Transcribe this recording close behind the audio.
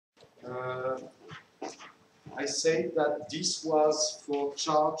I said that this was for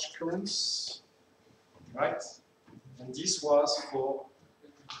charge currents, right? And this was for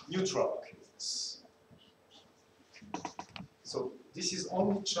neutral currents. So this is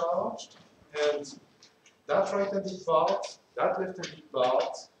only charged, and that right-handed part, that left-handed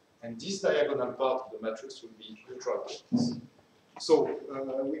part, and this diagonal part of the matrix will be neutral currents. So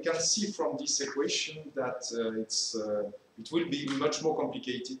we can see from this equation that it will be much more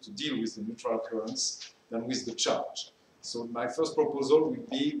complicated to deal with the neutral currents than with the charge. So my first proposal would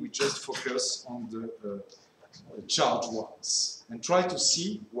be we just focus on the charge ones and try to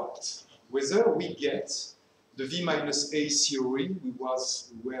see whether we get the V minus A theory we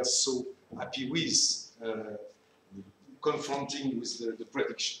were so happy with confronting with the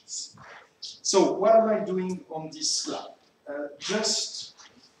predictions. So what am I doing on this slide? Just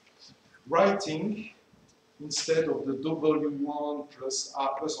writing, instead of the W1 plus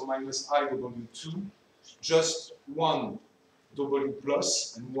R plus or minus I W2, just one W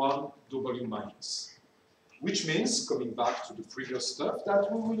plus and one W minus. Which means, coming back to the previous stuff, that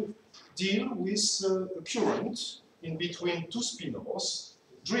we will deal with a current in between two spinors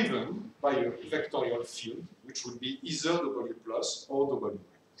driven by a vectorial field, which will be either W plus or W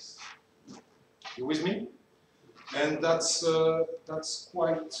minus. You with me? And that's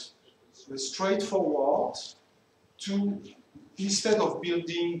quite straightforward to, instead of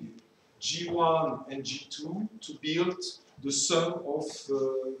building G1 and G2, to build the sum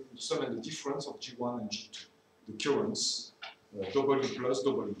and the difference of G1 and G2, the currents, W plus,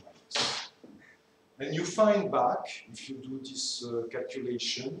 W minus. And you find back, if you do this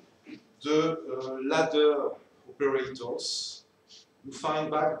calculation, the ladder operators. You find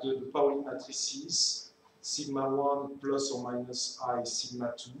back the Pauli matrices, sigma 1 plus or minus I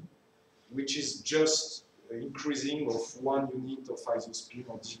sigma 2, which is just increasing of 1 unit of isospin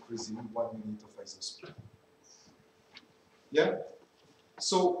or decreasing 1 unit of isospin. Yeah?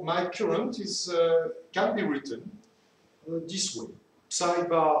 So my current is can be written this way. Psi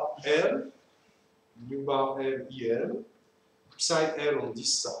bar L, mu bar L EL, psi L on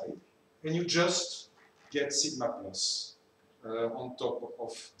this side, and you just get sigma plus on top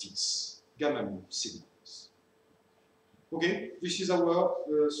of this, gamma mu sigma. Okay, this is our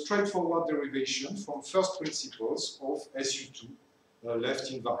straightforward derivation from first principles of SU2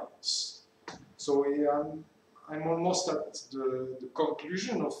 left invariance. So I'm almost at the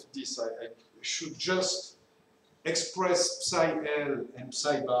conclusion of this. I should just express psi L and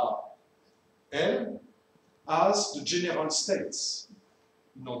psi bar L as the general states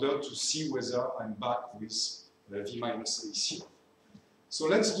in order to see whether I'm back with V minus AC. So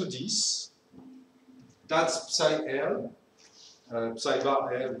let's do this. That's psi L. Psi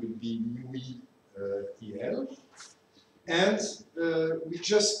bar L will be mu E EL. And we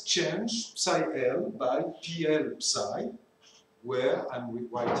just change psi L by PL psi, where I'm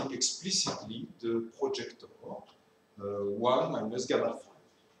writing explicitly the projector, 1 minus gamma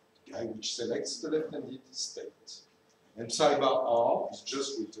 5, which selects the left-handed state. And psi bar R is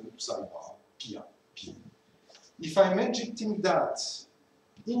just written psi bar PI. If I'm injecting that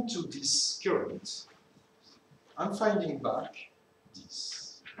into this current, I'm finding back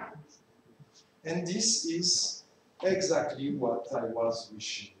this. And this is exactly what I was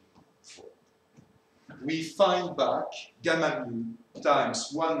wishing for. We find back gamma mu times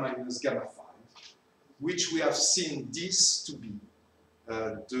 1 minus gamma 5, which we have seen this to be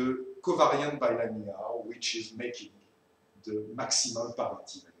the covariant bilinear, which is making the maximal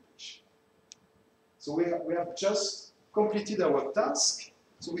parity valuation. So we have just completed our task.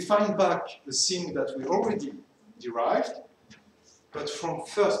 So we find back the thing that we already derived, but from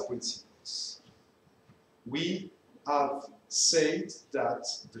first principles. We have said that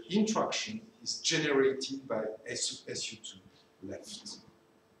the interaction is generated by SU2 left.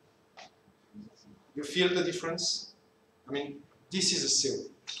 You feel the difference? I mean, this is a theory.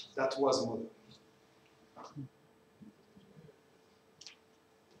 That was model.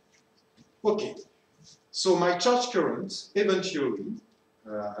 Okay, so my charge current, eventually,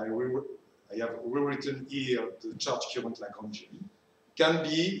 I have rewritten here the charge current Lagrangian, can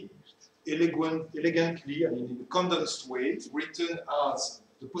be elegantly, I mean in a condensed way, written as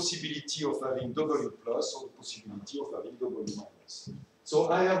the possibility of having W plus or the possibility of having W minus. So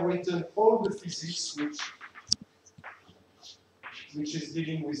I have written all the physics which is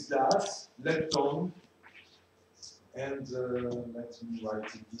dealing with that, lepton, and let me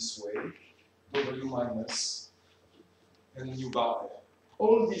write it this way, W minus and nu bar L.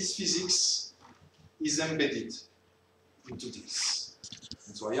 All this physics is embedded into this.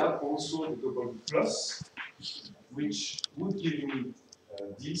 And so I have also the W plus, which would give me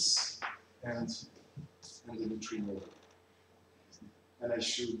this and and the neutrino way. And I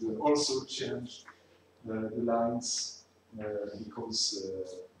should also change the lines because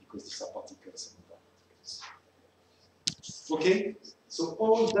these are particles and not particles. Okay, so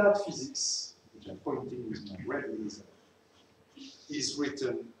all that physics, which I'm pointing with my red laser, is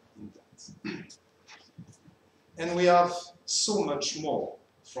written in that. And we have so much more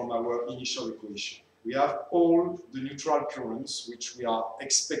from our initial equation. We have all the neutral currents which we are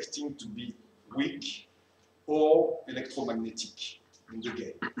expecting to be weak or electromagnetic in the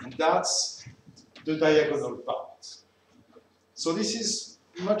game. And that's the diagonal part. So this is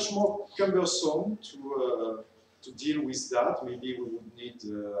much more cumbersome to deal with that. Maybe we would need,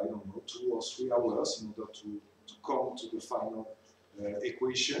 I don't know, 2 or 3 hours in order to come to the final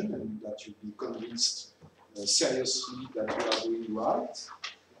equation and that you'll be convinced seriously that we are doing right.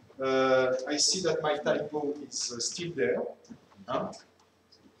 I see that my typo is still there. Huh?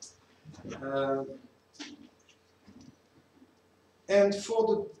 And for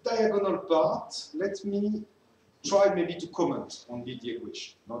the diagonal part, let me try maybe to comment on the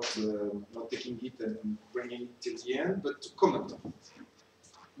equation, not taking it and bringing it till the end, but to comment on it.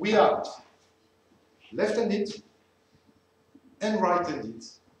 We have left-handed and right-handed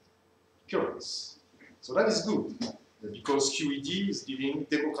currents. So that is good, because QED is dealing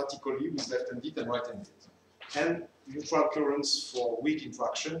democratically with left-handed and right-handed. And neutral currents for weak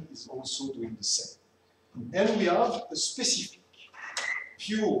interaction is also doing the same. And we have a specific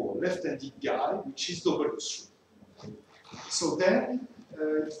pure left-handed guy, which is W3. So then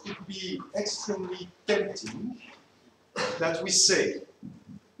it could be extremely tempting that we say,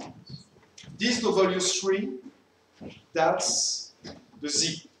 this W3, that's the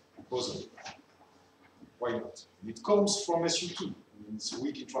Z boson. Why not? It comes from SU2. It's a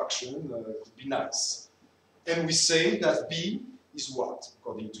weak interaction, could be nice. And we say that B is what,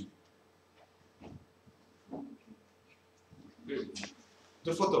 according to you?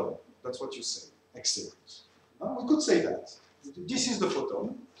 The photon, that's what you say. Excellent. We could say that. This is the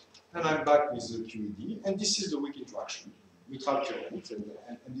photon, and I'm back with the QED, and this is the weak interaction, neutral current,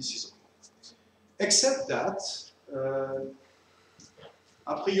 and this is okay. Except that,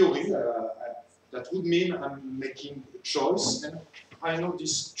 a priori, that would mean I'm making a choice, and I know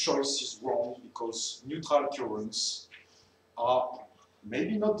this choice is wrong because neutral currents are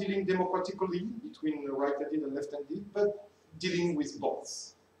maybe not dealing democratically between right-handed and left-handed, but dealing with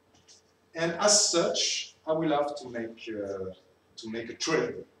both. And as such, I will have to make a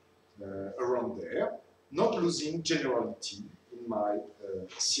trade around there, not losing generality in my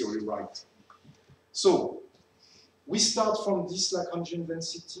theory writing. So we start from this Lagrangian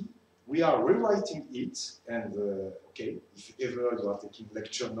density. We are rewriting it, and okay, if ever you are taking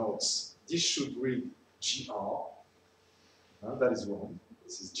lecture notes, this should read GR. That is wrong.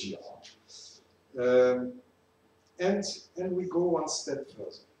 This is GR. And we go one step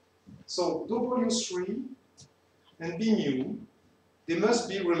further. So W3 and B mu, they must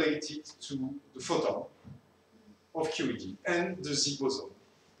be related to the photon of QED and the Z boson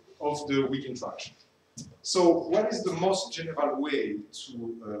of the weak interaction. So what is the most general way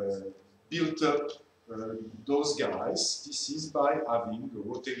to build up those guys? This is by having a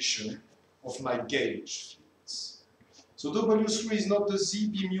rotation of my gauge fields. So W3 is not the Z,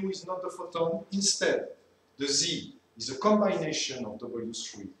 B mu is not the photon. Instead, the Z is a combination of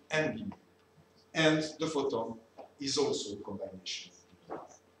W3 and B mu. And the photon is also a combination of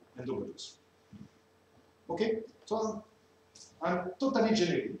B mu and W3. Okay? So I'm totally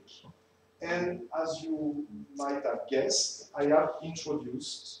generic. And as you might have guessed, I have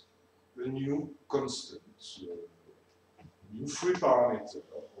introduced a new constant, a new free parameter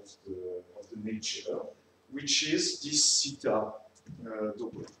of the nature, which is this theta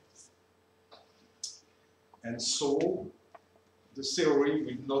double. And so the theory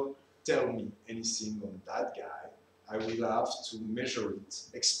will not tell me anything on that guy. I will have to measure it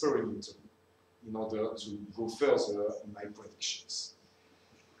experimentally in order to go further in my predictions.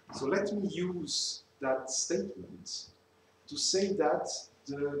 So let me use that statement to say that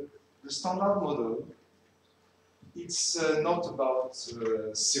the standard model, it's not about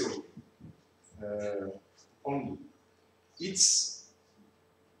theory only. It's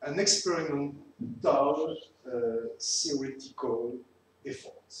an experimental theoretical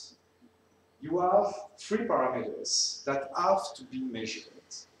effort. You have 3 parameters that have to be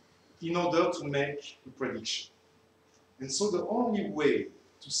measured in order to make a prediction. And so the only way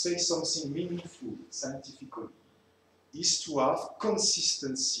to say something meaningful scientifically is to have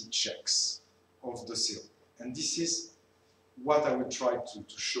consistency checks of the theory. And this is what I will try to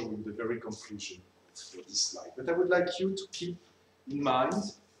show in the very conclusion of this slide. But I would like you to keep in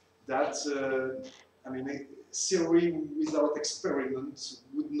mind that I mean, a theory without experiment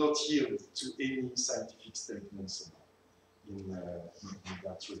would not yield to any scientific statements in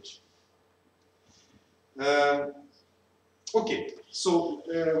that region. Okay, so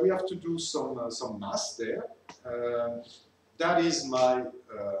we have to do some math there. That is my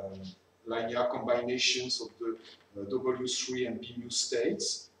linear combinations of the W3 and P mu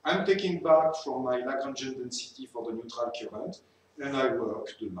states. I'm taking back from my Lagrangian density for the neutral current, and I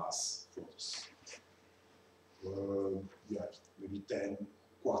work the mass for this. Yeah, maybe 10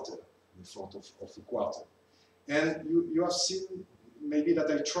 quarter, in front of a quarter. And you have seen maybe that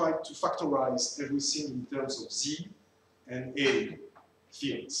I tried to factorize everything in terms of Z and A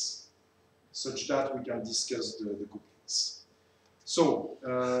fields, such that we can discuss the couplings. So,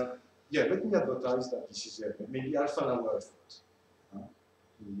 yeah, let me advertise that this is maybe half an hour effort.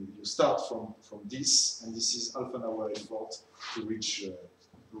 You start from this, and this is half an hour effort to reach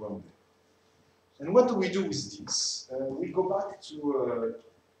around there. And what do we do with this? We go back to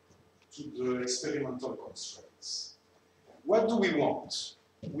the experimental constraints. What do we want?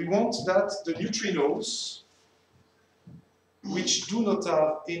 We want that the neutrinos, which do not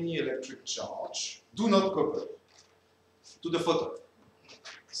have any electric charge, do not couple to the photon.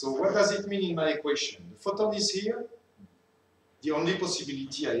 So what does it mean in my equation? The photon is here. The only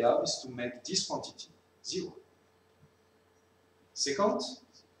possibility I have is to make this quantity 0. Second,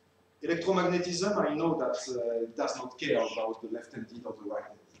 electromagnetism, I know that it does not care about the left-handed or the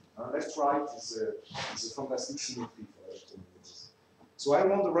right-handed. Left-right is a fantastic symmetry for electromagnetism. So I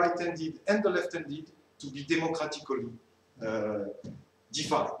want the right-handed and the left-handed to be democratically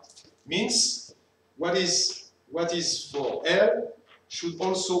defined. Means what is for L should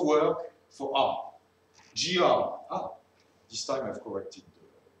also work for R. GR, this time I've corrected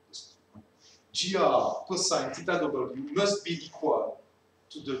this. GR cosine theta W must be equal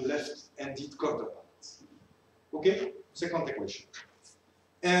to the left-handed counterpart. Okay? Second equation.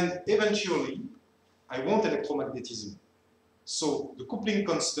 And eventually, I want electromagnetism. So the coupling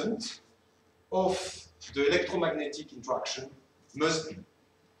constant of the electromagnetic interaction must be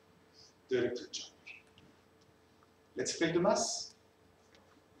the electric charge. Let's play the math.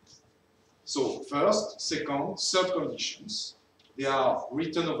 So first, second, third conditions, they are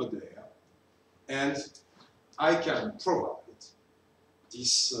written over there, and I can provide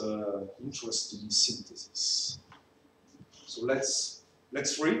this interesting synthesis. So let's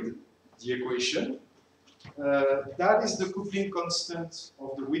read the equation. That is the coupling constant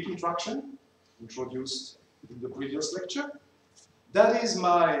of the weak interaction introduced in the previous lecture. That is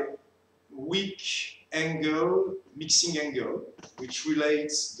my weak angle, mixing angle, which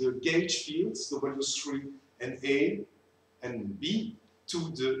relates the gauge fields W3 and A and B to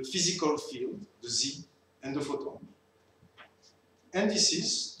the physical field, the Z and the photon. And this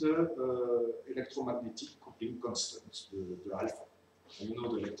is the electromagnetic coupling constant, the alpha. And you know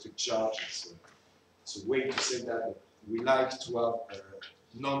the electric charge is a way to say that we like to have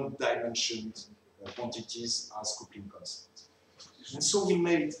non-dimensioned quantities as coupling constants. And so we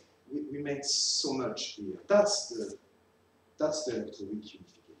made so much here. That's the electroweak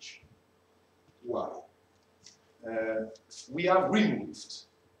unification. Why? We have removed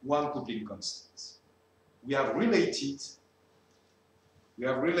one coupling constant. We have related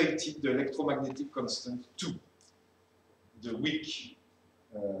the electromagnetic constant to the weak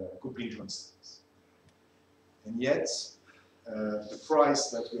coupling constants. And yet, the price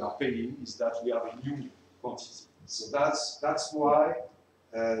that we are paying is that we have a new quantity. So that's why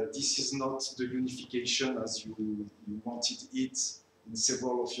this is not the unification as you wanted it in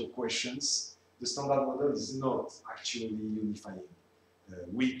several of your questions. The standard model is not actually unifying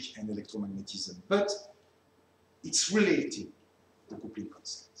weak and electromagnetism, but it's related to the coupling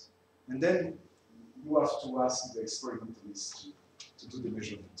constant. And then you have to ask the experimentalist to do the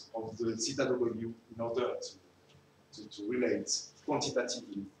measurement of the theta W in order to relate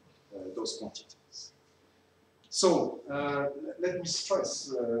quantitatively those quantities. So let me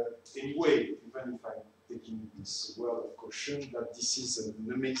stress anyway, even if I'm taking this word of caution, that this is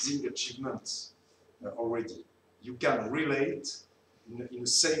an amazing achievement already. You can relate in the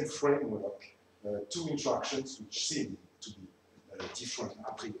same framework two interactions which seem to be different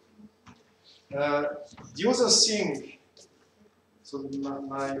a priori. The other thing, so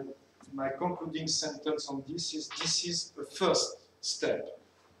my concluding sentence on this is a first step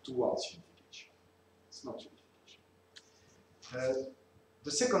towards unification. It's not unification.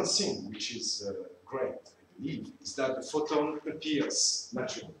 The second thing, which is great, I believe, is that the photon appears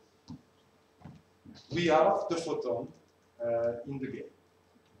naturally. We have the photon in the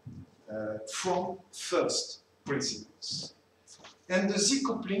game from first principles. And the Z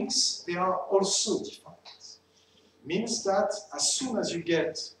couplings, they are also defined. Means that as soon as you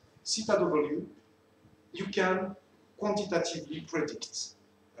get theta W, you can quantitatively predict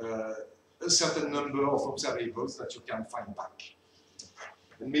a certain number of observables that you can find back.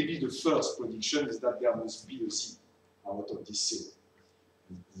 And maybe the first prediction is that there must be a Z out of this theory.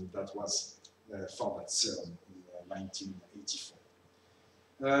 And that was found at CERN in 1984.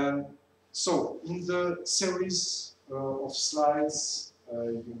 So in the series of slides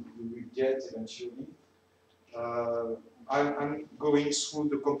you will get eventually, I'm going through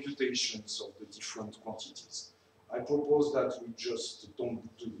the computations of the different quantities. I propose that we just don't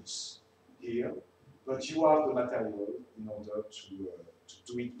do this here, but you have the material in order to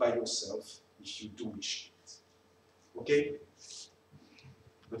do it by yourself if you do wish it. Okay?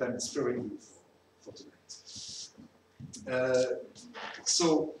 But I'm sparing you for tonight.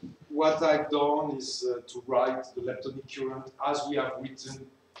 So what I've done is to write the leptonic current as we have written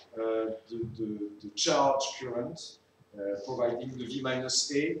the charge current, providing the V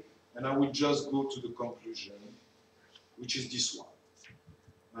minus A, and I will just go to the conclusion, which is this one.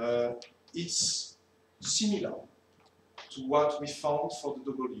 It's similar to what we found for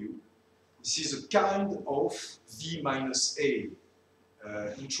the W. This is a kind of V minus A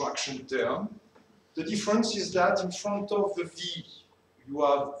interaction term. The difference is that in front of the V, you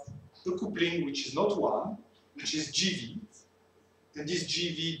have a coupling which is not 1, which is GV. And this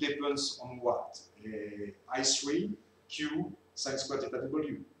GV depends on what? I3, Q, sine squared theta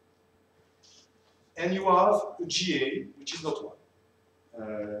W. And you have a GA, which is not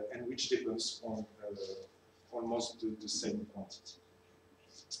 1, and which depends on almost the same quantity.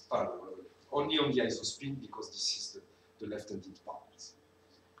 Only on the isospin, because this is the left-handed part.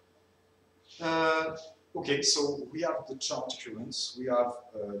 Okay, so we have the charge currents, we have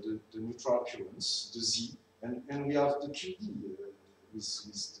the neutral currents, the Z, and we have the QD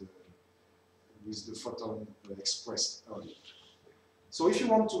with the photon expressed earlier. So if you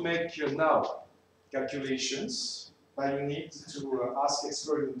want to make now calculations, you need to ask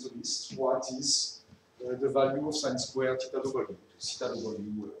experimentalists what is the value of sine squared theta W, theta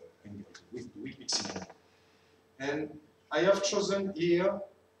W angle, with mixing angle. And I have chosen here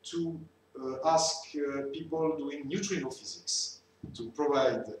to ask people doing neutrino physics to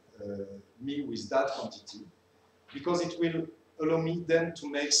provide me with that quantity, because it will allow me then to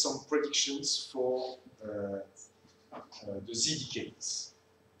make some predictions for the Z decays.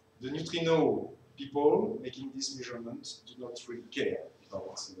 The neutrino people making this measurement do not really care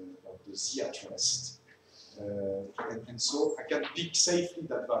about the Z at rest. And so I can pick safely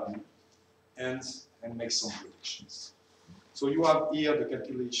that value and make some predictions. So you have here the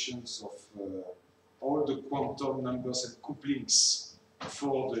calculations of all the quantum numbers and couplings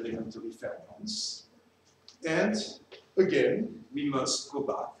for the elementary fermions. And again, we must go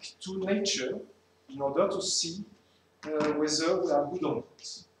back to nature in order to see whether we are good or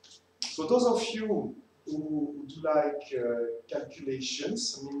not. So those of you who do like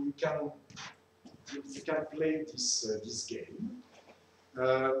calculations, I mean, you can play this game.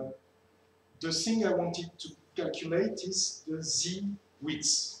 The thing I wanted to calculate is the Z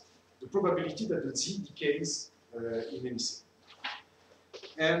width, the probability that the Z decays in anything.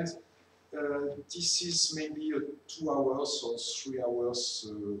 And this is maybe a 2 hours or 3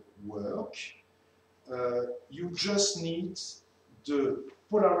 hours work. You just need the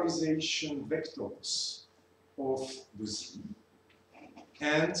polarization vectors of the Z,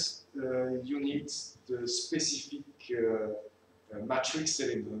 and you need the specific matrix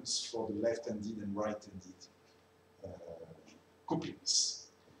elements for the left-handed and right-handed couplings.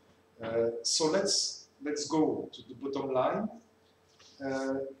 So let's go to the bottom line.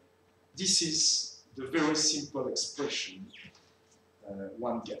 This is the very simple expression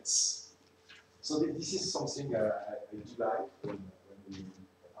one gets. So this is something I do like when we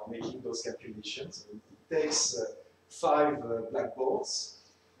are making those calculations. It takes 5 blackboards.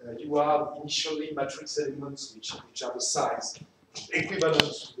 You have initially matrix elements which are the size equivalent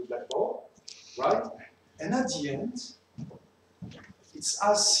to the blackboard, right? And at the end, it's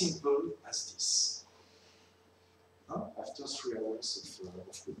as simple as this. After 3 hours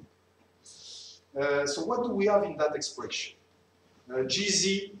of coding. So what do we have in that expression?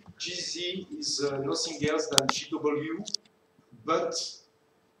 GZ is nothing else than GW, but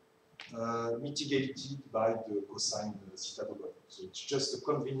mitigated by the cosine theta W. So it's just the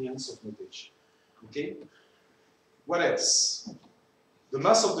convenience of notation. Okay? What else? The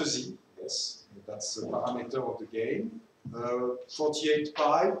mass of the Z, yes, that's a parameter of the game. 48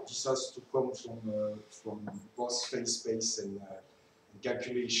 pi, this has to come from both phase space and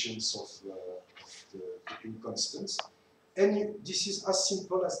calculations of the coupling constants. And this is as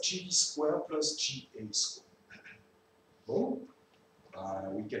simple as GV squared plus GA squared. Boom.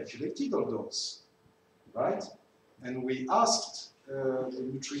 We calculated all those, right? And we asked the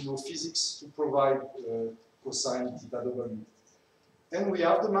neutrino physics to provide cosine theta W. And we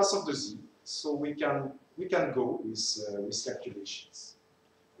have the mass of the Z, so we can go with calculations.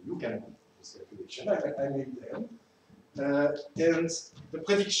 You can go with calculation. I made them. And the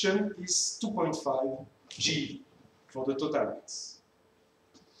prediction is 2.5 G for the total mass.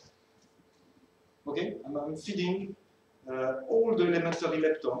 Okay, and I'm feeding all the elementary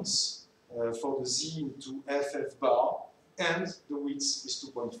leptons for the Z into FF bar, and the width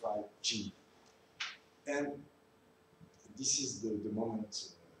is 2.5 G. And this is the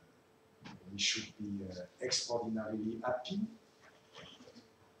moment we should be extraordinarily happy.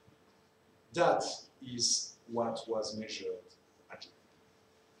 That is what was measured at lab.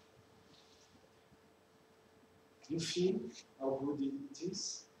 You feel how good it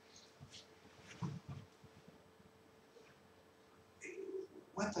is?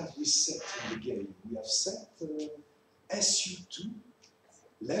 What have we set in the game? We have set SU2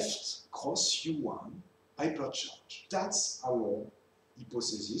 left cross U1 hypercharge. That's our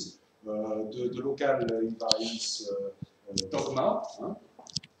hypothesis. The local invariance dogma.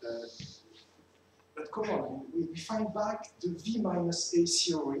 But come on, we find back the V minus A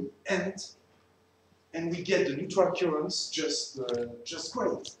theory, and we get the neutral currents just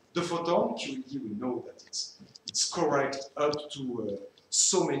great. The photon, QED, we know that it's correct up to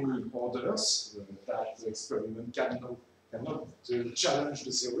so many orders that the experiment cannot challenge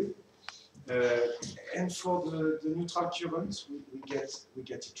the theory. And for the neutral current, we get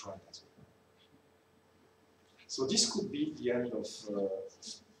it right as well. So this could be the end of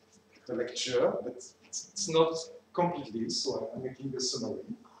the lecture, but it's not completely, so I'm making a summary.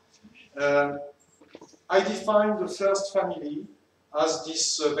 I define the first family as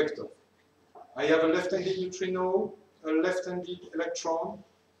this vector. I have a left-handed neutrino, a left-handed electron,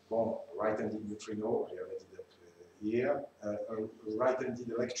 well, a right-handed neutrino, I already did that here, a right-handed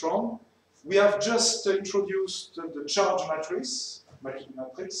electron. We have just introduced the charge matrix,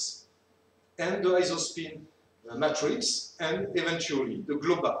 and the isospin matrix, and eventually the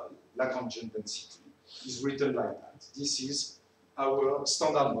global Lagrangian density is written like that. This is our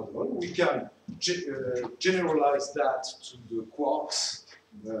standard model. We can generalize that to the quarks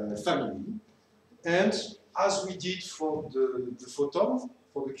family, and as we did for the photon,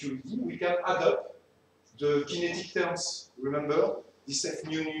 for the QED, we can add up the kinetic terms. Remember this F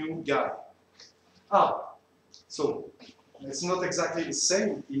mu nu guy. So it's not exactly the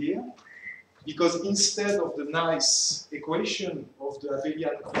same here, because instead of the nice equation of the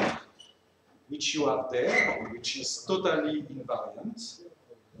abelian group, which you have there, which is totally invariant,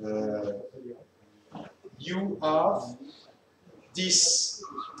 you have this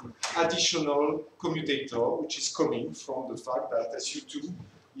additional commutator, which is coming from the fact that SU2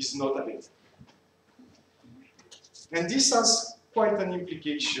 is not abelian. And this has quite an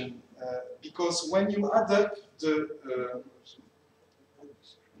implication, because when you add up the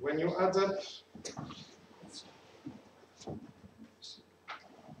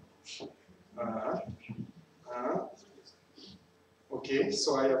okay,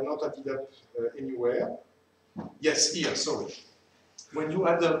 so I have not added up anywhere. Yes, here, sorry. When you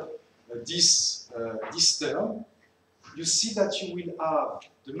add up this term, you see that you will have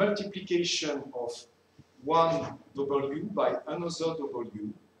the multiplication of one W by another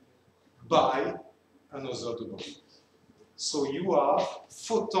W by another W. So you have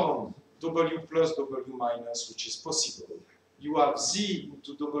photon W plus W minus, which is possible. You have Z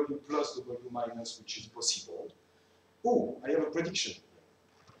into W plus W minus, which is possible. Oh, I have a prediction.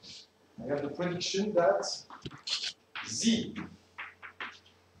 I have the prediction that Z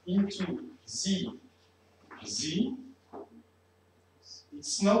into Z,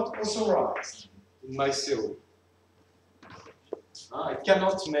 it's not authorized in my theory. I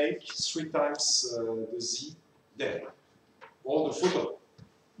cannot make 3 times the Z there, or the photon.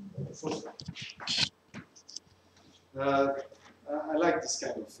 I like this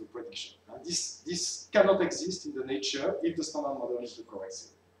kind of prediction. This cannot exist in the nature if the standard model is the correct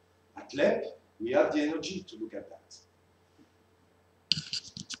thing. At LEP, we have the energy to look at that.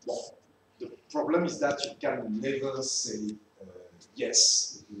 Well, the problem is that you can never say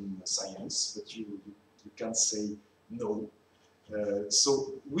yes in science, but you can't say no.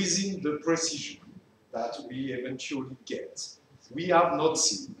 So within the precision that we eventually get, we have not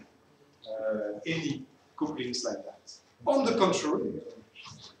seen any couplings like that. On the contrary,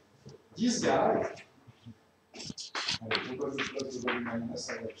 this guy, I have to minus,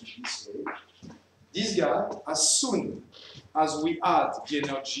 I have to this way, This guy, as soon as we add the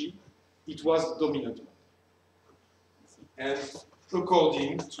energy, it was the dominant one. And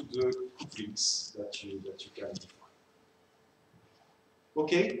according to the couplings that you can define.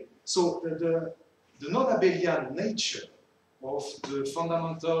 Okay, so the non-abelian nature of the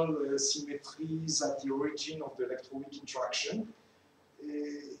fundamental symmetries at the origin of the electroweak interaction,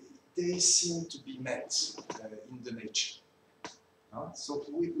 they seem to be met in the nature. So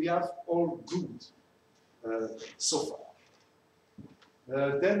we have all good so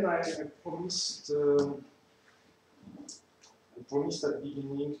far. Then I promised at the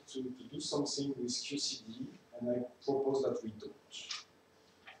beginning to do something with QCD, and I propose that we don't.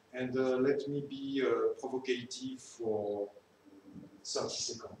 And let me be provocative for 30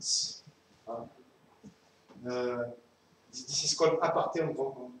 seconds. This is called aparté on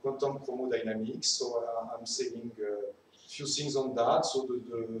quantum chromodynamics, so I'm saying a few things on that. So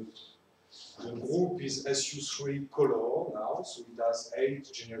the group is SU3 color now, so it has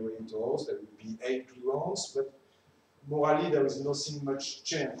 8 generators, there will be 8 gluons, but morally there is nothing much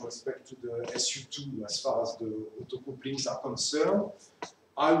change with respect to the SU2 as far as the autocouplings are concerned.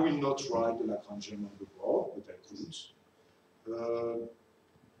 I will not write the Lagrangian on the board, but I could.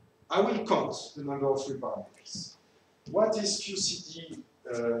 I will count the number of free parameters. What is QCD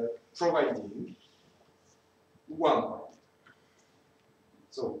providing? 1.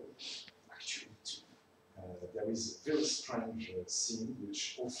 So, actually 2. There is a very strange thing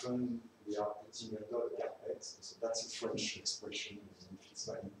which often we are putting under the carpet. So that's a French expression, if it's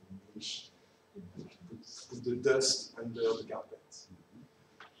not in English. Put the dust under the carpet.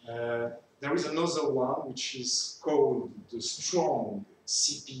 There is another one which is called the strong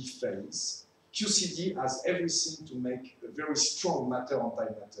CP phase. QCD has everything to make a very strong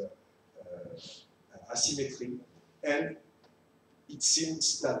matter-antimatter asymmetry, and it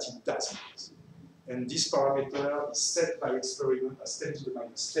seems that it doesn't. And this parameter is set by experiment as 10 to the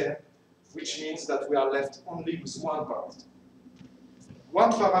minus 10, which means that we are left only with one parameter.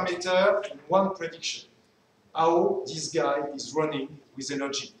 One parameter and one prediction. How this guy is running with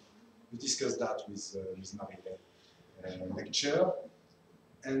energy. We discussed that with Marie lecture.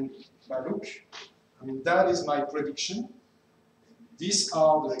 And look, I mean, that is my prediction. These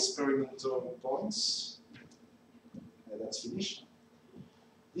are the experimental points. That's finished.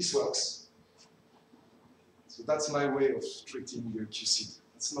 This works. So that's my way of treating the QCD.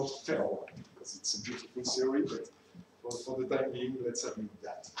 It's not a fair one, because it's a beautiful theory, but for the time being, let's admit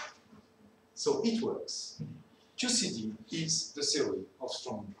that. So it works. QCD is the theory of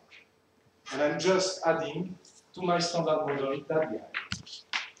strong interaction. And I'm just adding to my standard model that guy.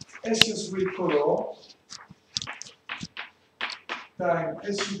 SU3 color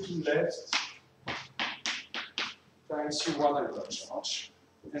times SU2 left times U1 alpha charge.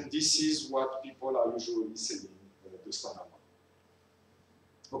 And this is what people are usually saying, the standard one.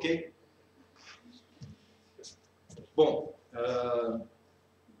 Okay? Bon,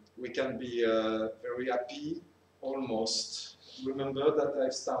 we can be very happy, almost. Remember that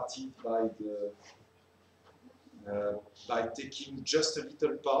I've started by taking just a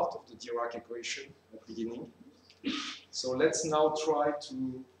little part of the Dirac equation at the beginning. So let's now try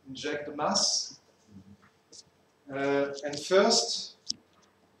to inject the mass. And first,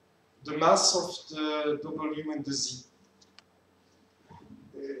 the mass of the W and the Z.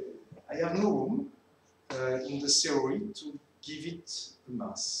 I have no room in the theory to give it a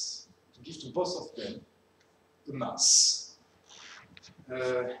mass, to give to both of them a mass.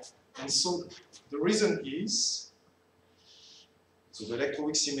 And so the reason is, so the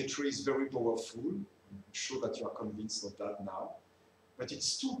electroweak symmetry is very powerful. I'm sure that you are convinced of that now. But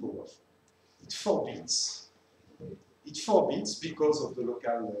it's too powerful. It forbids. It forbids, because of the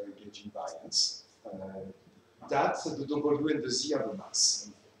local gauge invariance, that the W and the Z have a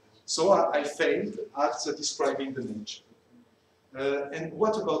mass. So I failed at describing the nature. And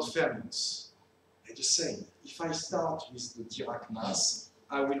what about fermions? The same. If I start with the Dirac mass,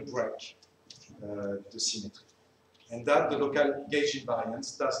 I will break the symmetry. And that the local gauge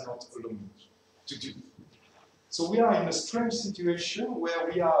invariance does not allow me to do. So we are in a strange situation where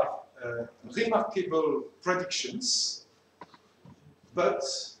we have remarkable predictions, but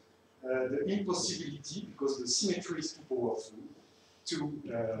the impossibility, because the symmetry is too powerful,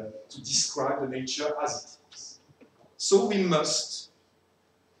 to describe the nature as it is. So we must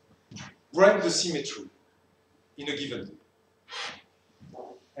break the symmetry in a given day.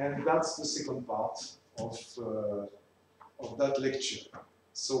 And that's the second part of that lecture.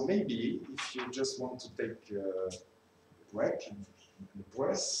 So maybe if you just want to take a break and a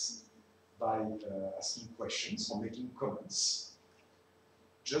breath by asking questions or making comments,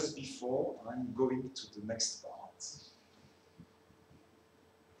 just before I'm going to the next part.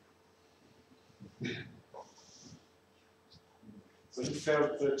 So you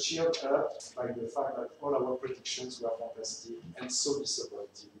felt cheered up by the fact that all our predictions were fantastic and so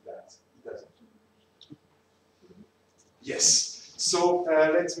disappointing that it doesn't. Yes, so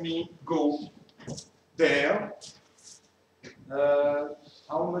let me go there.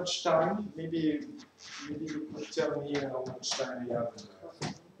 How much time? Maybe you could tell me how much time we have.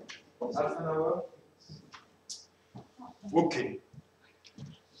 Half an hour? Okay.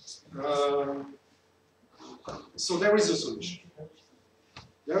 So there is a solution.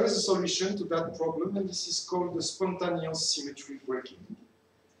 There is a solution to that problem, and this is called the spontaneous symmetry breaking.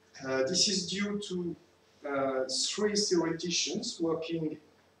 This is due to three theoreticians working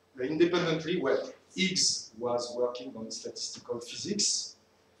independently. Well, Higgs was working on statistical physics,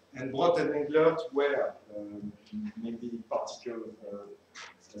 and Brott and Englert were maybe particle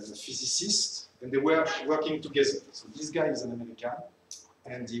physicists, and they were working together. So this guy is an American,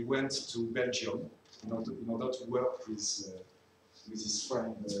 and he went to Belgium in order to work with his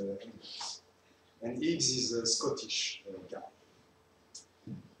friend Englert. And Higgs is a Scottish guy.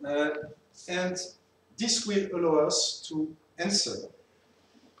 And this will allow us to answer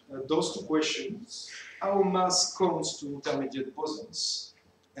those two questions: how mass comes to intermediate bosons,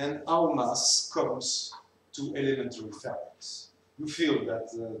 and how mass comes to elementary fermions. You feel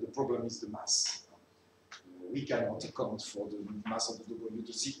that the problem is the mass. We cannot account for the mass of the W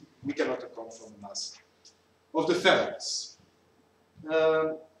to Z. We cannot account for the mass of the fermions.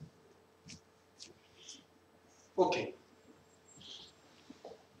 Okay.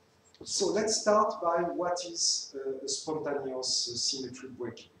 So let's start by what is a spontaneous symmetry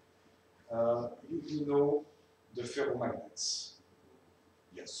breaking. You know the ferromagnets.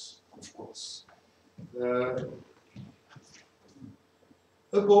 Yes, of course.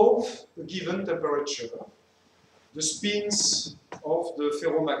 Above a given temperature, the spins of the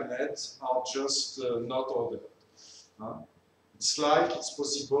ferromagnet are just not ordered. It's like it's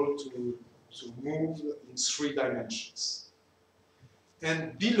possible to move in 3 dimensions.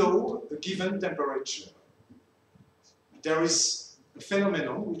 And below a given temperature, there is a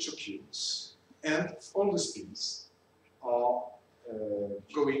phenomenon which occurs, and all the spins are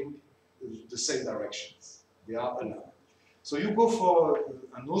going the same directions. They are aligned. So you go for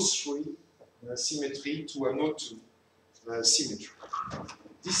an O3 symmetry to an O2 symmetry.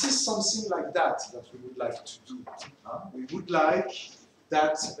 This is something like that we would like to do. We would like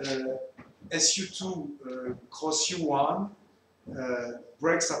that SU2 cross U1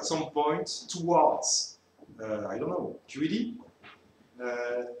 breaks at some point towards, I don't know, QED.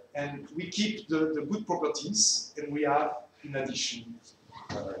 And we keep the good properties, and we have, in addition,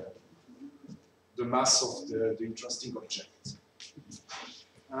 the mass of the interesting object.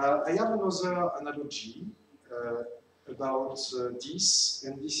 I have another analogy about this,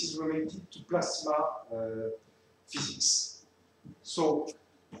 and this is related to plasma physics. So,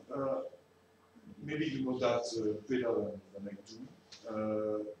 maybe you know that better than I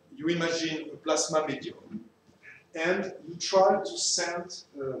do. You imagine a plasma medium, and you try to send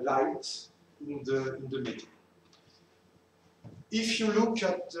light in the medium. If you look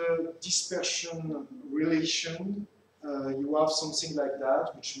at the dispersion relation, you have something like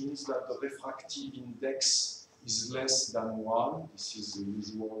that, which means that the refractive index is less than 1. This is the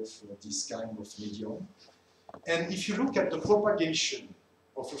usual for this kind of medium. And if you look at the propagation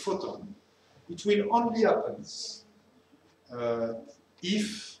of a photon, it will only happen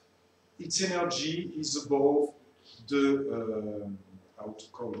if its energy is above the, how to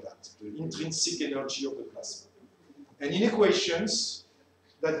call that, the intrinsic energy of the plasma. And in equations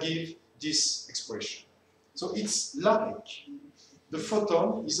that give this expression. So it's like the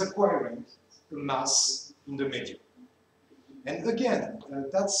photon is acquiring a mass in the medium. And again,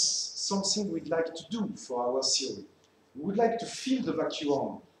 that's something we'd like to do for our theory. We would like to fill the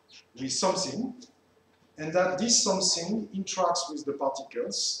vacuum with something, and that this something interacts with the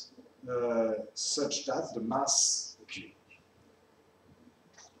particles such that the mass occurs.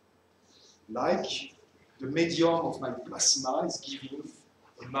 Like the medium of my plasma is giving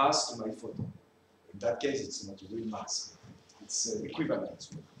a mass to my photon. In that case, it's not a real mass. It's equivalent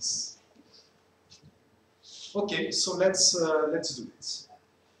to this. Okay, so let's do it.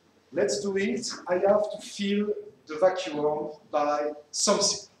 Let's do it. I have to fill the vacuum by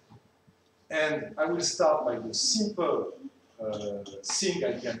something. And I will start by the simple thing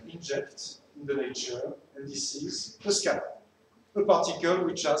I can inject in the nature, and this is a scalar, a particle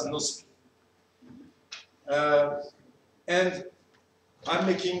which has no spin. And I'm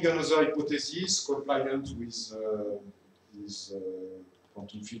making another hypothesis compliant with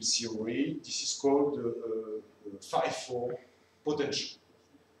quantum field theory. This is called phi-4 potential.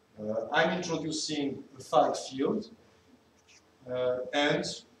 I'm introducing a phi field, and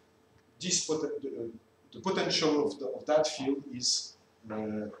this the potential of that field is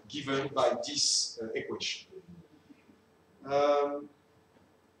given by this equation.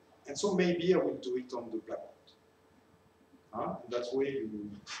 And so maybe I will do it on the blackboard. That way you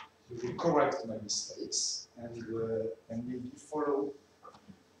will correct my mistakes and maybe follow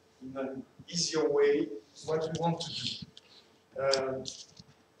in an easier way what we want to do.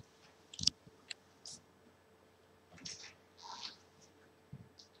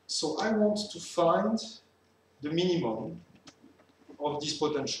 So I want to find the minimum of this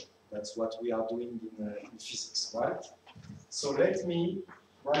potential. That's what we are doing in physics, right? So let me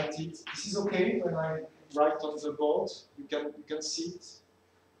write it. This is okay when I write on the board. You can see it.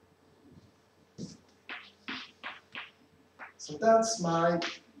 So that's my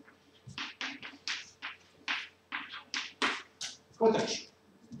potential.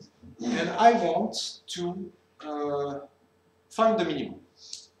 And I want to find the minimum.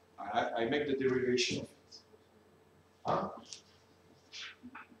 I make the derivation of it.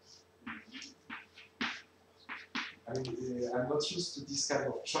 I'm not used to this kind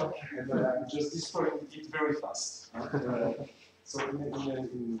of truck, and I'm just destroying it very fast. So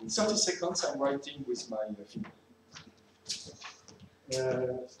in 30 seconds, I'm writing with my finger.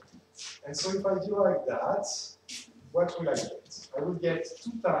 And so if I do like that, what will I get? I will get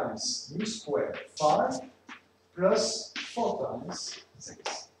 2 times mu squared 5 plus 4 times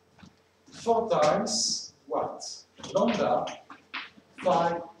 6. 4 times what? Lambda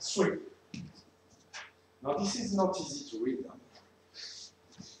 5 3. Now this is not easy to read.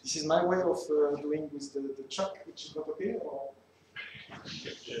 This is my way of doing with the chuck, which is not okay? Or?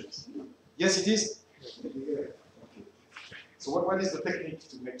 Yes. Yes, it is? Okay. So what is the technique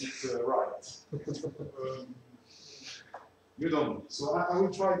to make it right? You don't know. So I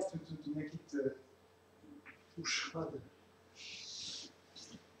will try to make it push harder.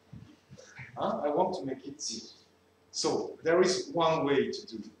 I want to make it 0. So there is one way to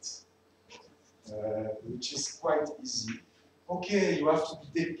do it. Which is quite easy. Okay, you have to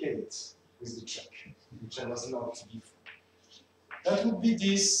be delicate with the check, which I was not before. That would be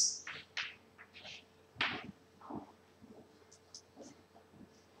this.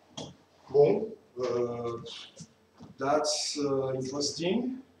 Bon, that's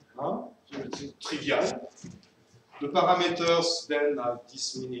interesting. It's trivial. The parameters then have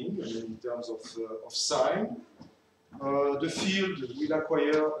this meaning in terms of sign. The field will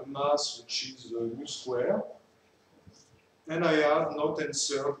acquire a mass which is mu square, and I have not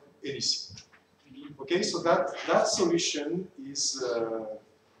answered anything. Okay, so that solution is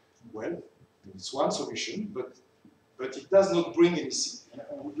well, it's one solution, but it does not bring anything.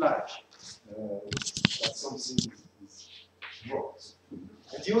 I would like that something is wrong.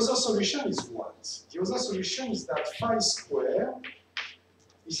 And the other solution is what? The other solution is that phi square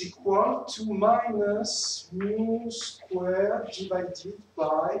is equal to minus mu square divided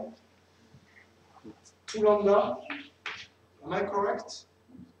by 2 lambda. Am I correct?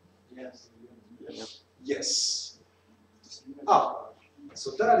 Yes. Yes.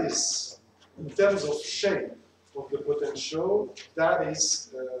 So that is, in terms of shape of the potential, that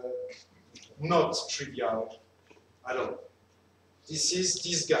is not trivial at all. This is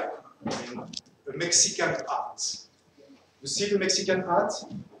this guy, a Mexican hat. You see the Mexican hat?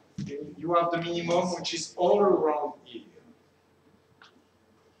 You have the minimum, which is all around here.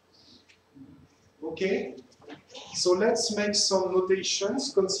 Okay? So let's make some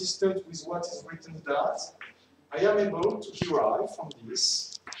notations consistent with what is written that I am able to derive from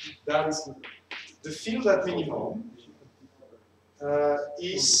this that the field at minimum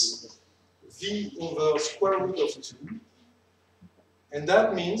is V over square root of 2. And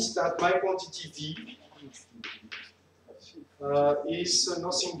that means that my quantity V is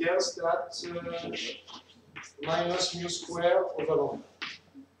nothing else than minus mu square over lambda.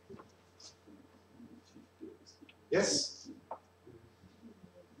 Yes?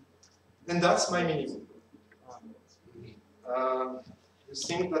 And that's my minimum. You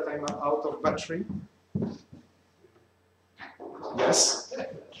think that I'm out of battery? Yes?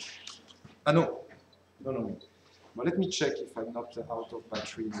 No. No. Well, let me check if I'm not out of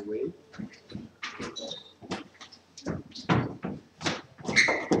battery in a way.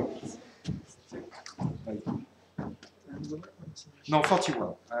 Non,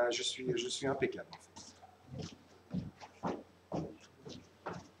 41. Je suis impeccable en fait.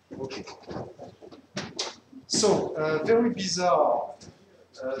 Okay. So, very bizarre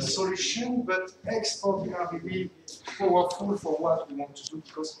solution, but extraordinarily powerful for what we want to do,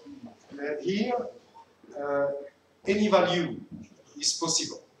 because here any value is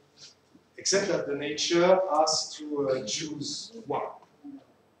possible, except that the nature has to choose one.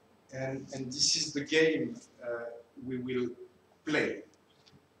 And this is the game we will play.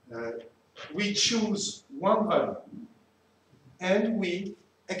 We choose one value and we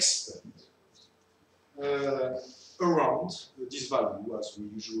expand around this value, as we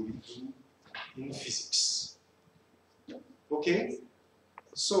usually do in physics. Okay?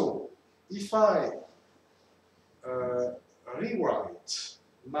 So, if I rewrite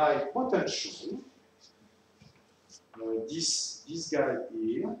my potential, this guy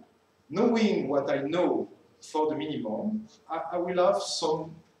here, knowing what I know for the minimum, I will have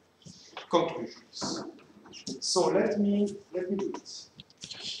some conclusions. So let me do it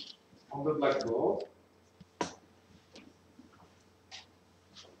on the blackboard.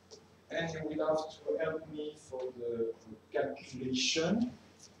 And you will have to help me for the calculation.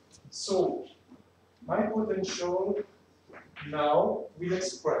 So my potential now will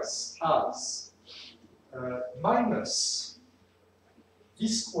express as minus v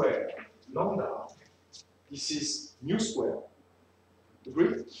squared lambda. This is mu square.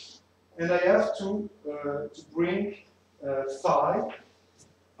 Agreed? And I have to bring phi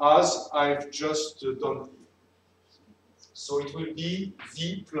as I've just done here. So it will be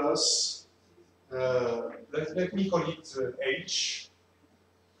v plus, let me call it h,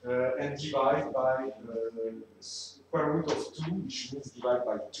 and divide by square root of 2, which means divide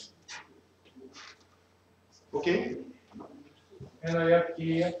by 2. Okay? And I have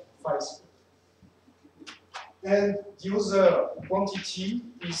here phi squared. And the other quantity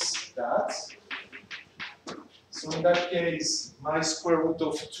is that. So in that case, my square root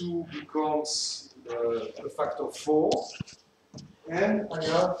of 2 becomes a factor 4. And I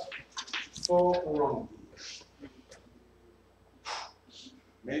have 4 around here.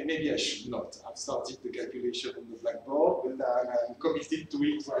 Maybe I should not have started the calculation on the blackboard, but I'm committed to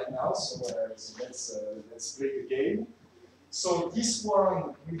it right now, so let's play the game. So this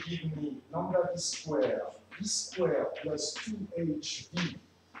one will give me lambda v square plus 2hv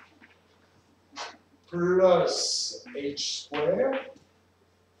plus h squared,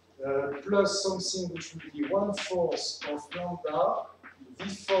 plus something which will be 1/4 of lambda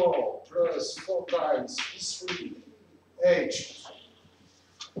v4 plus 4 times v3 h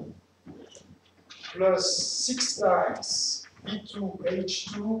plus 6 times v2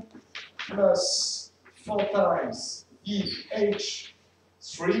 h2 plus 4 times v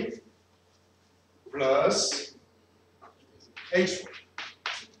h3 plus h4.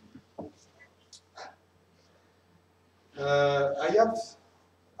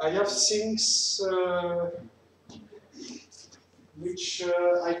 I have things which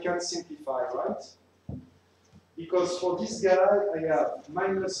I can simplify, right? Because for this guy, I have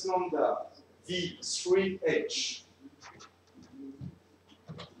minus lambda v3h.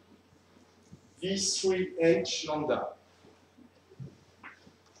 v3h lambda.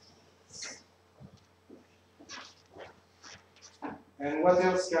 And what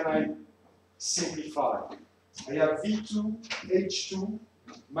else can I simplify? I have v2 h2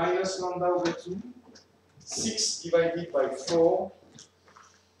 minus lambda over 2, 6 divided by 4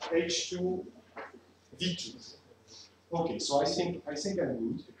 h2 v2. Okay, so I think I'm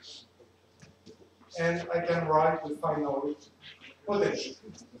good. And I can write the final potential.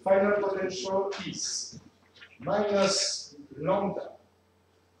 The final potential is minus lambda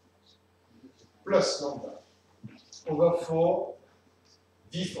plus lambda over 4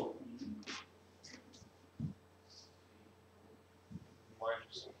 v4.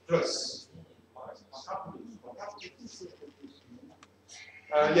 Plus.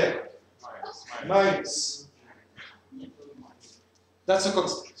 Yeah. Minus. That's a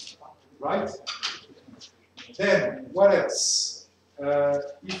constant, right? Then, what else?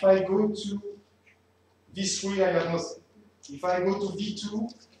 If I go to V3, I have nothing. If I go to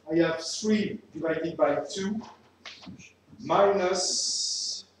V2, I have 3 divided by 2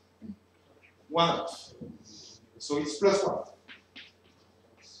 minus 1/2. So it's plus 1.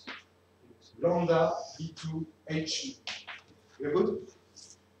 Lambda V2 H2. We're good?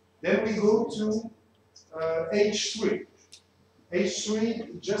 Then we go to H3.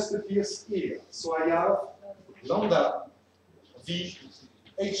 H3 just appears here. So I have lambda V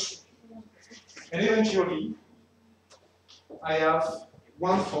H3. And eventually, I have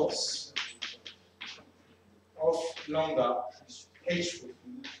 1/4 of lambda H3.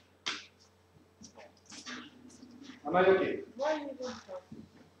 Am I okay? Why you don't have?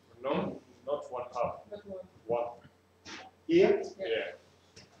 No, not 1/2. But one. 1. Here? Yeah.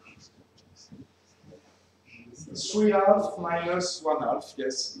 3 3/2 minus 1/2,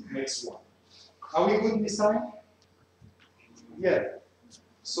 yes, it makes 1. Are we good this time? Yeah.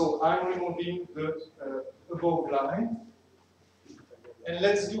 So I'm removing the above line. And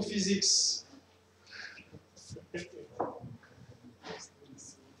let's do physics.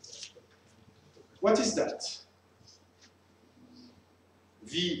 What is that?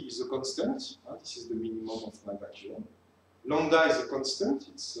 V is a constant. This is the minimum of my vacuum. Lambda is a constant.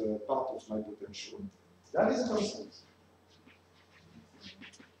 It's part of my potential. That is a constant.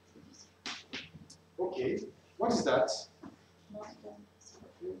 Okay. What is that?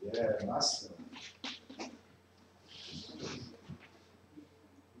 Yeah, mass.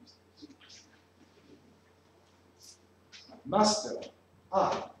 Master.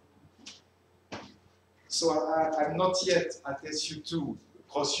 So I'm not yet at SU2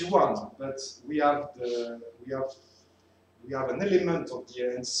 cross U1, but we have an element of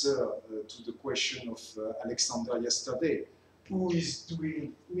the answer to the question of Alexander yesterday. Who is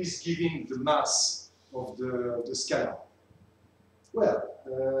giving the mass of the scalar? Well,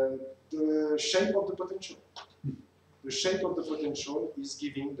 the shape of the potential. The shape of the potential is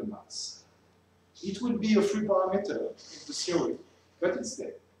giving the mass. It will be a free parameter of the theory, but it's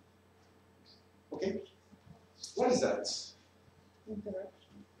there. Okay? What is that?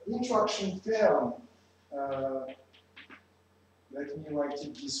 Interaction term. Let me write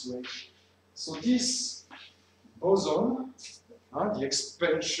it this way. So this boson, the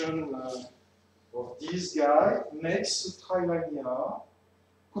expansion of this guy, makes a trilinear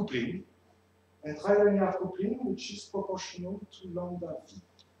coupling, and trilinear coupling which is proportional to lambda v.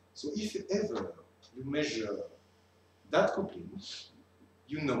 So if ever you measure that coupling,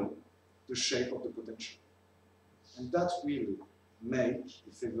 you know the shape of the potential. And that will make,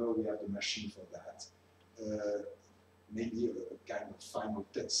 if ever we have the machine for that, maybe a kind of final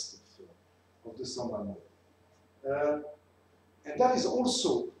test of the Standart model. And that is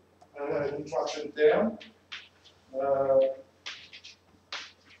also an interaction term.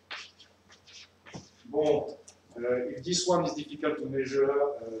 If this one is difficult to measure,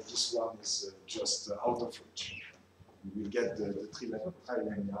 this one is just out of reach. We will get the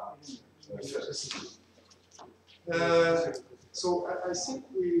trilinear first. So I think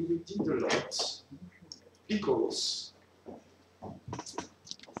we did a lot because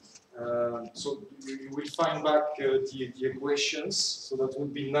so you will find back the equations. So that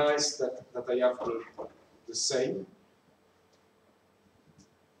would be nice that I have the same.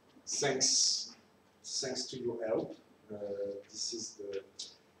 Thanks to your help. This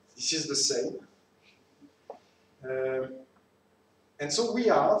is the same. And so we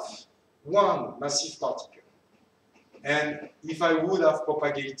have one massive particle. And if I would have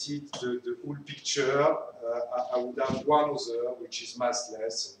propagated the whole picture, I would have one other which is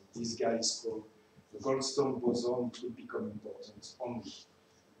massless. And this guy is called the Goldstone boson. It will become important only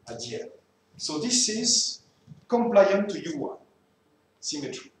at the end. So this is compliant to U1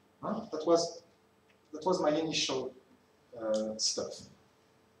 symmetry. That was my initial stuff.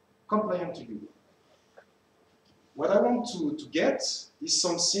 Compliant to U1. What I want to get is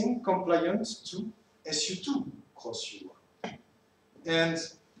something compliant to SU2 cross U1. And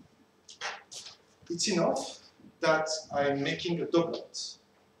it's enough that I'm making a doublet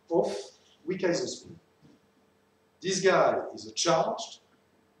of weak isospin. This guy is a charged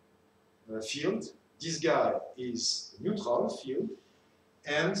field. This guy is a neutral field.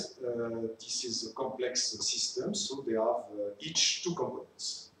 And this is a complex system, so they have each two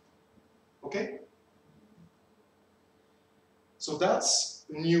components. Okay? So that's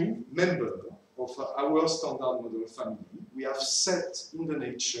a new member of our Standart model family. We have set in the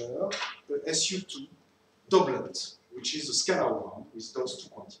nature the SU2 doublet, which is a scalar one with those two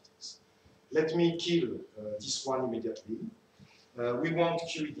quantities. Let me kill this one immediately. We want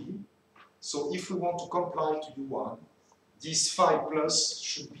QED. So if we want to comply to U1, this phi plus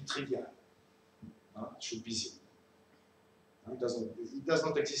should be trivial. It should be 0. It does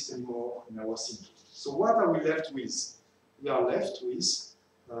not exist anymore in our thinking. So what are we left with? We are left with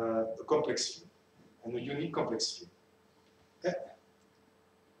a complex field, and a unique complex field. Okay.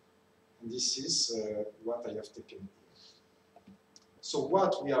 And this is what I have taken here. So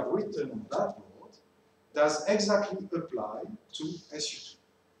what we have written on that board does exactly apply to SU2.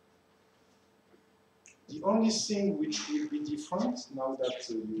 The only thing which will be different, now that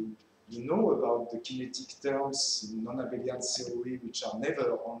you know about the kinetic terms in non-abelian theory, which are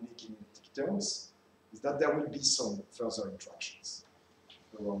never only kinetic terms, is that there will be some further interactions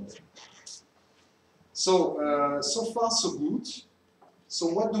around them. So, so far so good. So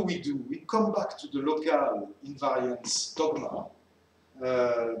what do? We come back to the local invariance dogma,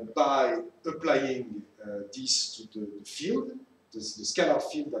 by applying this to the field, the scalar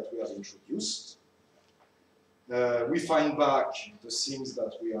field that we have introduced. We find back the things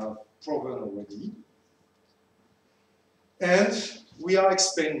that we have proven already. And we are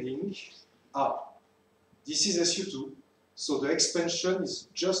expanding. This is SU2. So the expansion is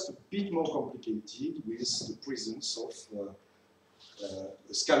just a bit more complicated with the presence of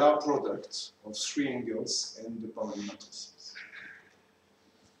a scalar product of three angles and the Pauli matrices.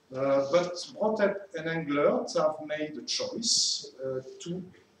 But Monteil and Englert have made a choice to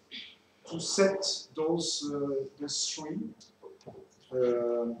set those three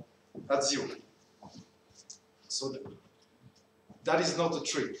at 0. So that is not a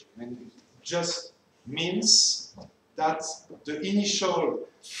trick. I mean, it just means that the initial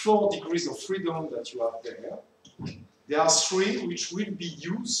 4 degrees of freedom that you have there are 3 which will be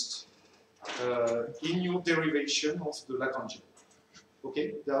used in your derivation of the Lagrangian.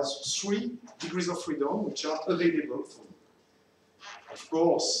 Okay, there's 3 degrees of freedom which are available for you. Of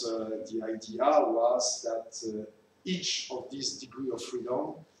course, the idea was that each of these degrees of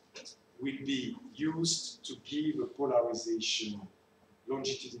freedom will be used to give a polarization,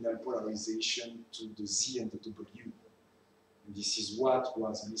 longitudinal polarization to the Z and the W. And this is what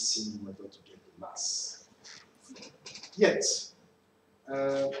was missing in order to get the mass. Yet,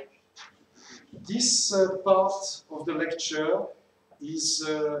 this part of the lecture is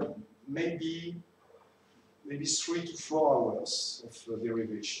maybe 3 to 4 hours of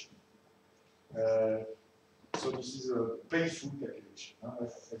derivation. So this is a painful calculation.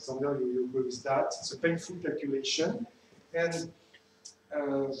 Alexander, you agree with that? It's a painful calculation. And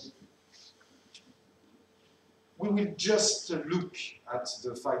we will just look at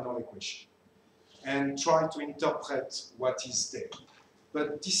the final equation and try to interpret what is there.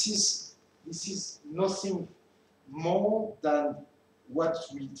 But this is nothing more than what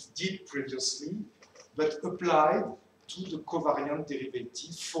we did previously, but applied to the covariant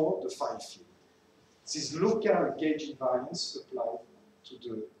derivative for the phi field. This is local gauge invariance applied to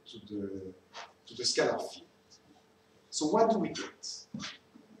the scalar field. So what do we get?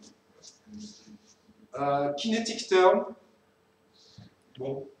 Kinetic term.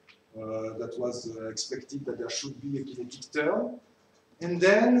 Well, that was expected that there should be a kinetic term. And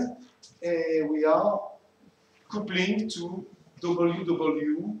then we are coupling to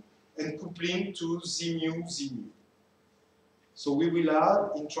WW and coupling to Z mu, Z mu. So we will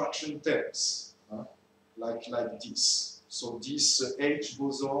have interaction terms, like this. So this H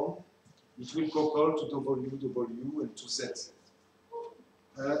boson, it will couple to WW and to ZZ.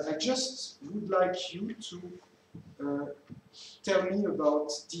 I just would like you to tell me about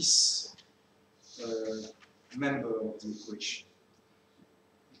this member of the equation.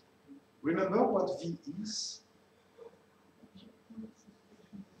 Remember what V is?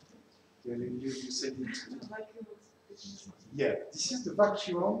 You said it. Yeah, this is the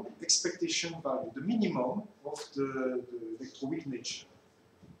vacuum expectation value, the minimum of the electroweak nature.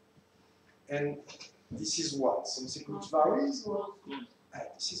 And this is what? Something which varies?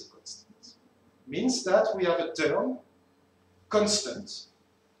 This is a constant. Means that we have a term, constant,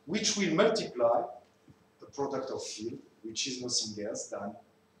 which will multiply the product of field, which is nothing else than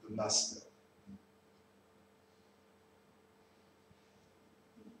the mass term.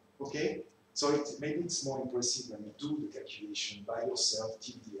 Okay? So maybe it's more impressive when you do the calculation by yourself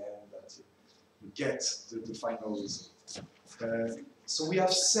till the end that you get the final result. So we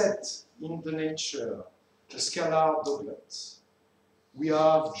have set in the nature a scalar doublet. We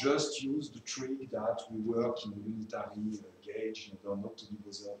have just used the trick that we work in a unitary gauge in order not to be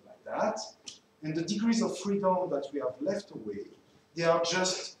bothered like that. And the degrees of freedom that we have left away, they are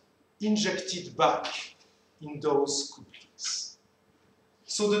just injected back in those couplings.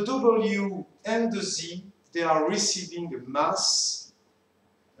 So the W and the Z, they are receiving a mass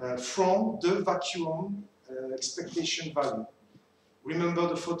from the vacuum expectation value. Remember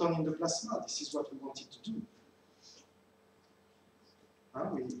the photon in the plasma? This is what we wanted to do.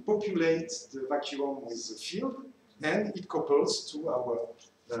 We populate the vacuum with the field, and it couples to our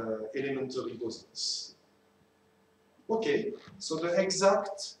elementary bosons. Okay, so the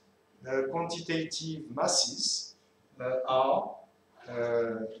exact quantitative masses are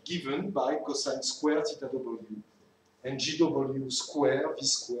given by cosine square theta W and GW square V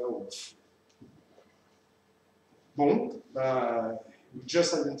square over 4. Bon, we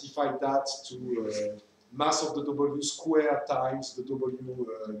just identified that to mass of the W square times the W mu.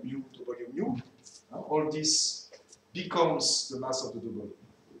 All this becomes the mass of the W.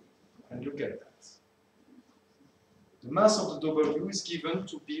 And look at that. The mass of the W is given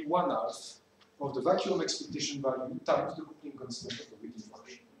to be 1/2 of the vacuum expectation value times the coupling constant of the within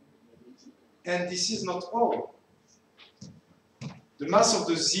fraction. And this is not all. The mass of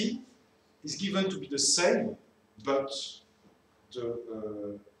the Z is given to be the same, but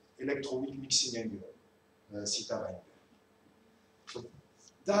the electroweak mixing angle, theta angle. So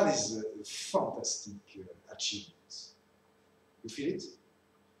that is a fantastic achievement. You feel it?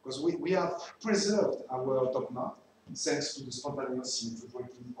 Because we have preserved our dogma thanks to the spontaneous symmetry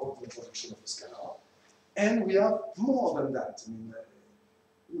breaking of the introduction of a scalar. And we have more than that. I mean,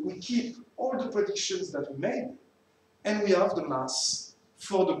 we keep all the predictions that we made, and we have the mass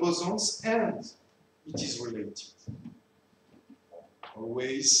for the bosons, and it is related.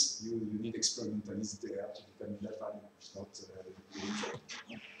 Always, you need experimentalists there to determine that value. It's not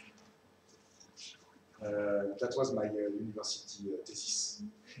that was my university thesis.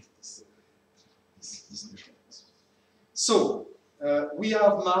 This so, we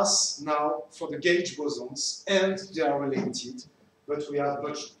have mass now for the gauge bosons, and they are related, but we have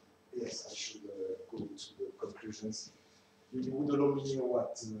much. Yes, I should go to the conclusions. You would allow me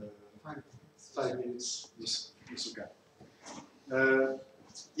what? 5 minutes? Yes, it's okay.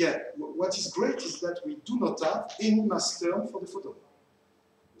 Yeah, what is great is that we do not have any mass term for the photon.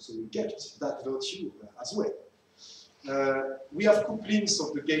 So we kept that virtue as well. We have couplings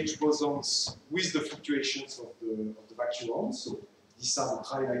of the gauge bosons with the fluctuations of the vacuum. So these are the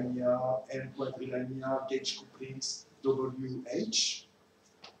trilinear and quadrilinear gauge couplings WH.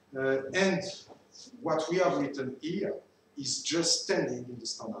 And what we have written here is just standing in the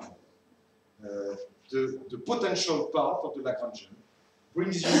standard. The potential part of the Lagrangian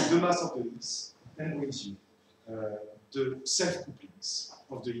brings you the mass of the Higgs and brings you the self-couplings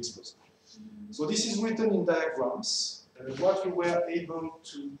of the Higgs boson. So this is written in diagrams. What we were able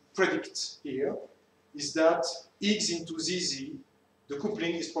to predict here is that Higgs into ZZ, the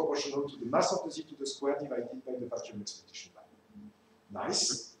coupling is proportional to the mass of the Z to the square divided by the vacuum expectation value.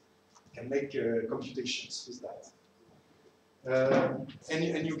 Nice. You can make computations with that.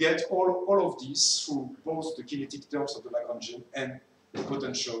 And you get all of these through both the kinetic terms of the Lagrangian and the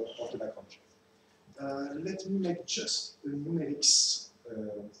potential of the Lagrangian. Let me make just a numerics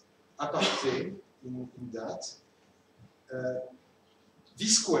aparté in that. V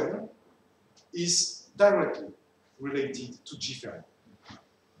square is directly related to G Fermi.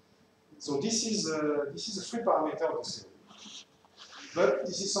 So this is a free parameter of the theory. But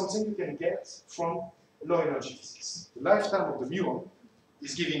this is something you can get from low energy physics. The lifetime of the muon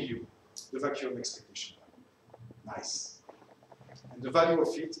is giving you the vacuum expectation value. Nice. And the value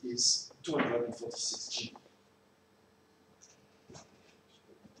of it is 246 G.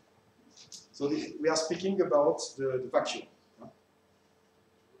 So we are speaking about the vacuum.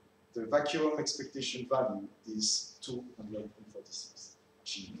 The vacuum expectation value is 246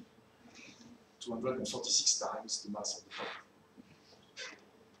 G. 246 times the mass of the photon.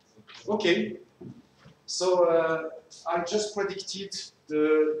 Okay, so I just predicted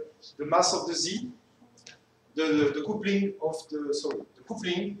the mass of the Z, the coupling of the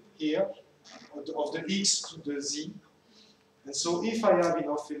coupling here of the X to the Z. And so if I have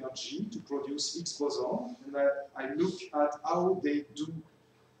enough energy to produce Higgs boson, and I look at how they do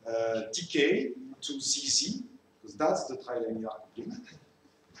decay to ZZ, because that's the trilinear coupling,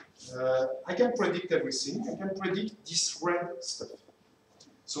 I can predict everything. I can predict this red stuff.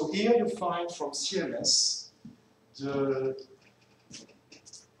 So here you find from CMS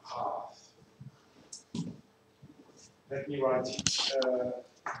let me write it.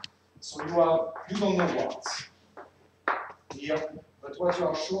 So you don't know what here, but what you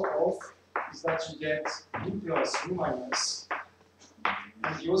are sure of is that you get U plus, U minus,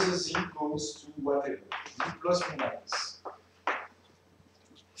 and the other Z goes to whatever, U plus, U minus.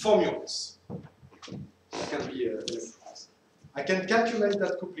 4 muons. That can be electronized. I can calculate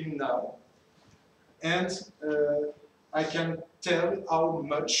that coupling now, and I can tell how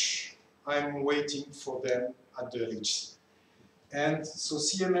much I'm waiting for them at the LHC. And so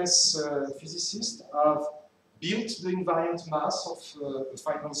CMS physicists have built the invariant mass of a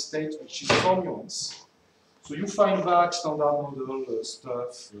final state, which is 4 muons. So you find back standard model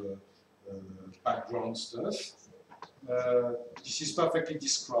stuff, background stuff. This is perfectly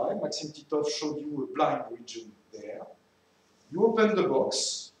described. Maxime Titov showed you a blind region there. You open the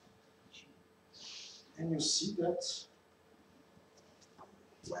box, and you see that,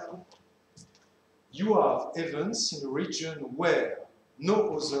 well, you have events in a region where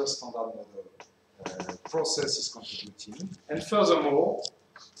no other standard model process is contributing, and furthermore,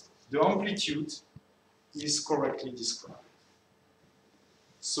 the amplitude is correctly described.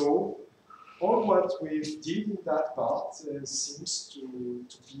 So, all what we did in that part seems to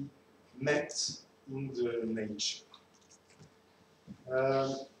be met in the nature.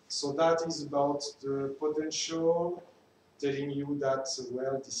 So that is about the potential, telling you that,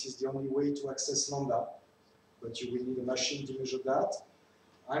 well, this is the only way to access lambda, but you will need a machine to measure that.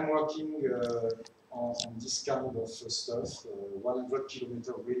 I'm working on this kind of stuff, 100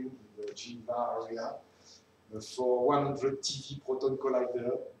 kilometer ring in the Geneva area for 100 TeV proton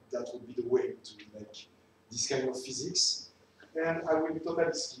collider. That would be the way to make this kind of physics. And I will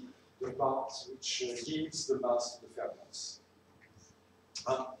totally skip the part which gives the mass to the fermions.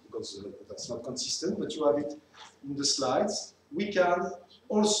 Because that's not consistent, but you have it in the slides. We can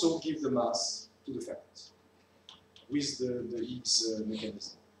also give the mass to the fermions with the Higgs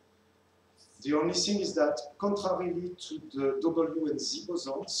mechanism. The only thing is that, contrarily to the W and Z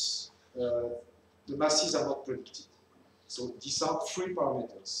bosons, the masses are not predicted. So these are free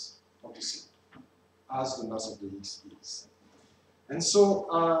parameters, obviously, as the mass of the Higgs is. And so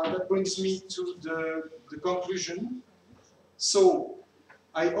that brings me to the conclusion. So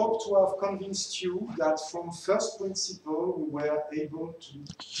I hope to have convinced you that from first principle we were able to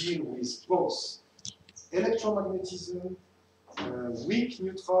deal with both electromagnetism, weak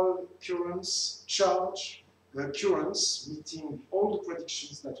neutral currents, charge currents, meeting all the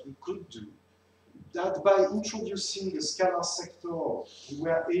predictions that we could do, that by introducing a scalar sector, we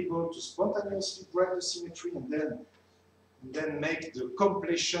were able to spontaneously break the symmetry and then make the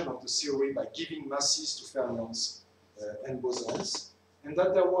completion of the theory by giving masses to fermions and bosons, and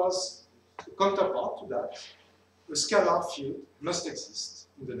that there was a counterpart to that. A scalar field must exist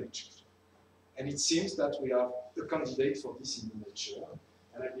in the nature. And it seems that we have a candidate for this in the nature,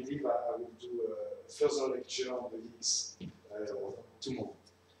 and I believe I will do a further lecture on the Higgs tomorrow.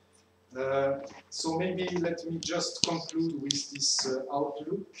 So maybe let me just conclude with this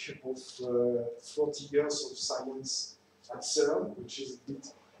outlook of 40 years of science at CERN, which is a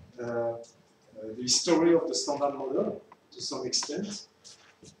bit the history of the Standard model to some extent.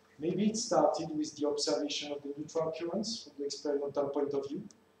 Maybe it started with the observation of the neutral currents from the experimental point of view.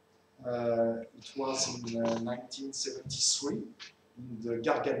 It was in 1973 in the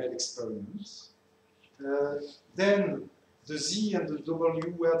Gargamel experiments. Then the Z and the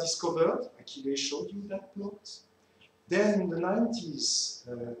W were discovered. Achille showed you that plot. Then in the 90s,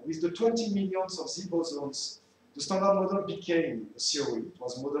 with the 20 millions of Z bosons, the Standard model became a theory. It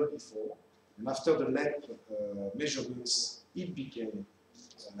was modeled before. And after the LEP measurements, it became,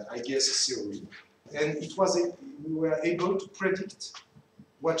 I guess, a theory. And it was we were able to predict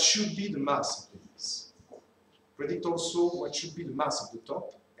what should be the mass of the Higgs. Predict also what should be the mass of the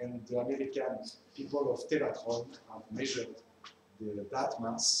top. And the American people of Tevatron have measured that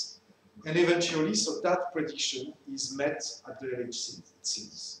mass. And eventually, so that prediction is met at the LHC, it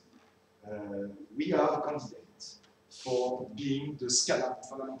seems. We are a candidate for being the scalar,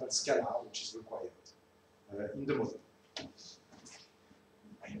 fundamental scalar, which is required in the model.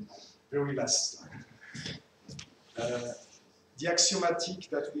 Very last slide. The axiomatic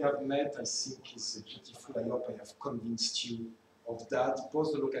that we have met, I think, is beautiful. I hope I have convinced you of that,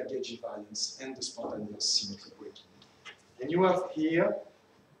 both the local gauge invariance and the spontaneous symmetry breaking. And you have here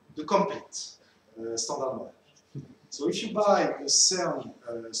the complete Standard model. So if you buy a CERN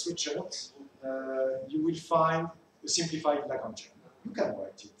sweatshirt, you will find a simplified Lagrangian. You can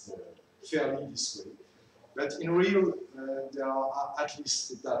write it fairly this way. But in real, there are at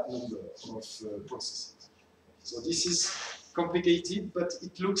least that number of processes. So this is complicated, but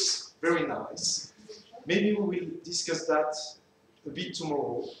it looks very nice. Maybe we will discuss that a bit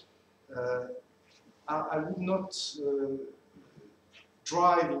tomorrow. I would not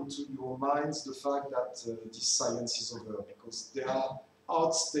drive into your minds the fact that this science is over, because there are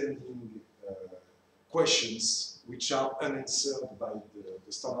outstanding questions which are unanswered by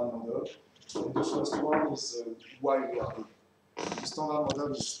the Standard model. And the first one is why we are here. The Standard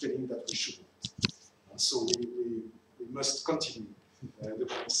model is telling that we shouldn't. So we must continue the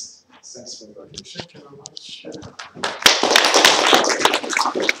process. Thanks for your attention. Thank you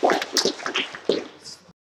very much.